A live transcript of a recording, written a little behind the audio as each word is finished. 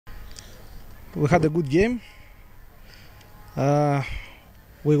We had a good game.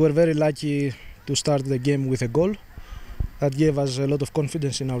 We were very lucky to start the game with a goal. That gave us a lot of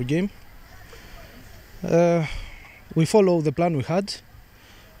confidence in our game. We followed the plan we had.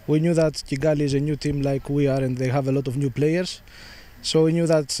 We knew that Kigali is a new team like we are and they have a lot of new players. So we knew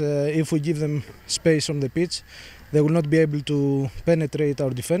that if we give them space on the pitch, they will not be able to penetrate our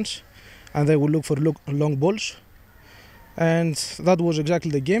defense and they will look for long balls. And that was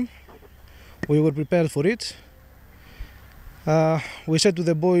exactly the game. We were prepared for it. We said to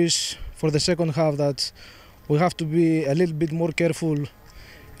the boys for the second half that we have to be a little bit more careful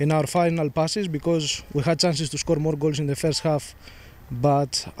in our final passes because we had chances to score more goals in the first half,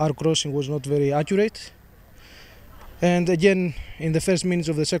 but our crossing was not very accurate. And again, in the first minutes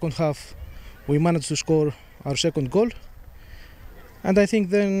of the second half, we managed to score our second goal. And I think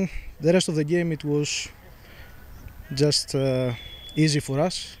then the rest of the game it was just easy for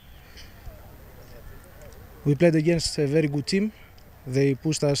us. We played against a very good team. They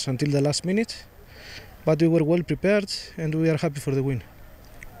pushed us until the last minute, but we were well prepared and we are happy for the win.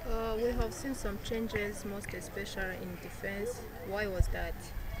 We have seen some changes, most especially in defense. Why was that?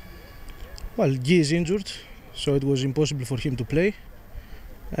 Well, Guy is injured, so it was impossible for him to play.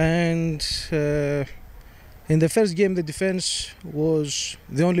 And in the first game, the defense was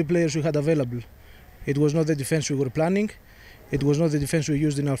the only players we had available. It was not the defense we were planning. It was not the defense we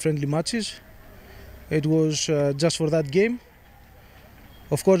used in our friendly matches. It was just for that game.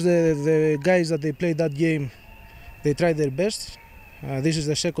 Of course, the guys that they played that game, they tried their best. This is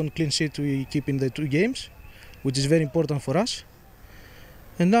the second clean sheet we keep in the 2 games, which is very important for us.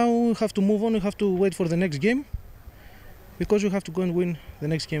 And now we have to move on. We have to wait for the next game because we have to go and win the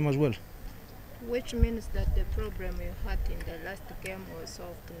next game as well. Which means that the problem you had in the last game was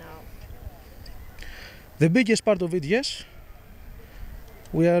solved now. The biggest part of it, yes.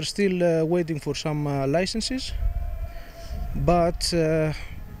 We are still waiting for some licenses, but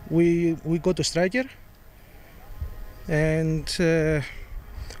we got a striker and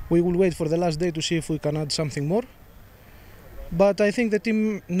we will wait for the last day to see if we can add something more. But I think the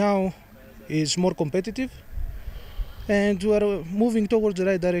team now is more competitive and we are moving towards the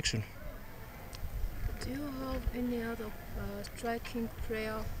right direction. Do you have any other striking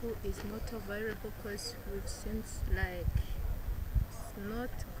player who is not available? Because we've seen like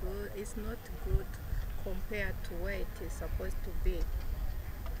it's not good compared to where it is supposed to be.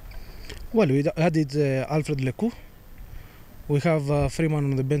 Well, we added Alfred Lekou. We have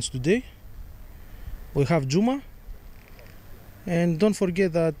Freeman on the bench today. We have Juma. And don't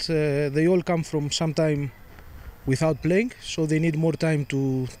forget that they all come from some time without playing, so they need more time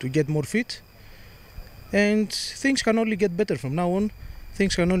to get more fit. And things can only get better from now on.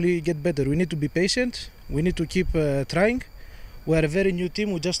 Things can only get better. We need to be patient. We need to keep trying. We are a very new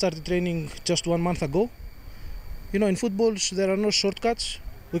team. We just started training just 1 month ago. You know, in football there are no shortcuts.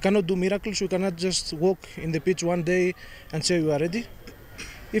 We cannot do miracles. We cannot just walk in the pitch one day and say we are ready.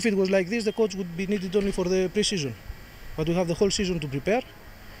 If it was like this, the coach would be needed only for the pre-season. But we have the whole season to prepare.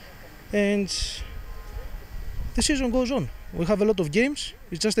 And the season goes on. We have a lot of games.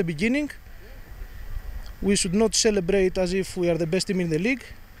 It's just the beginning. We should not celebrate as if we are the best team in the league.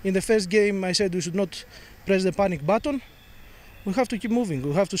 In the first game, I said we should not press the panic button. We have to keep moving.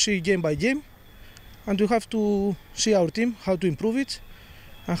 We have to see game by game, and we have to see our team, how to improve it,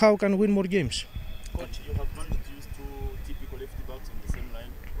 and how we can win more games. Coach, you have managed to use 2 typical left backs on the same line.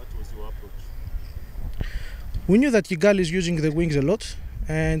 What was your approach? We knew that Kigali is using the wings a lot,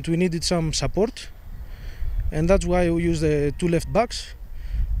 and we needed some support, and that's why we used the 2 left backs.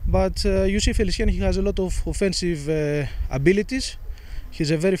 But you see Felicien, he has a lot of offensive abilities.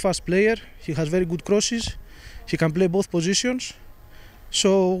 He's a very fast player. He has very good crosses. He can play both positions.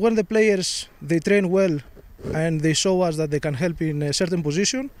 So when the players, they train well and they show us that they can help in a certain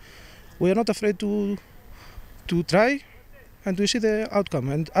position, we are not afraid to try, and we see the outcome.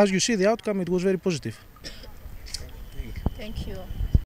 And as you see the outcome, it was very positive. Thank you.